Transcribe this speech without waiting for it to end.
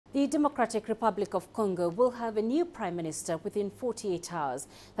The Democratic Republic of Congo will have a new prime minister within 48 hours.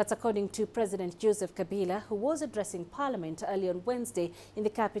 That's according to President Joseph Kabila, who was addressing parliament early on Wednesday in the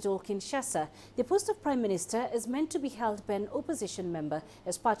capital, Kinshasa. The post of prime minister is meant to be held by an opposition member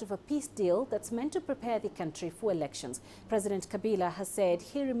as part of a peace deal that's meant to prepare the country for elections. President Kabila has said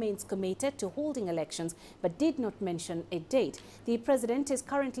he remains committed to holding elections but did not mention a date. The president is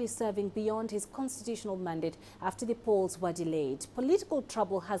currently serving beyond his constitutional mandate after the polls were delayed. Political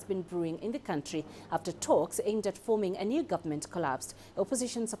trouble has been brewing in the country after talks aimed at forming a new government collapsed.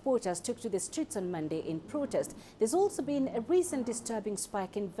 Opposition supporters took to the streets on Monday in protest. There's also been a recent disturbing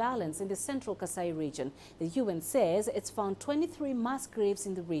spike in violence in the central Kasai region. The UN says it's found 23 mass graves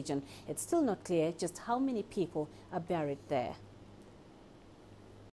in the region. It's still not clear just how many people are buried there.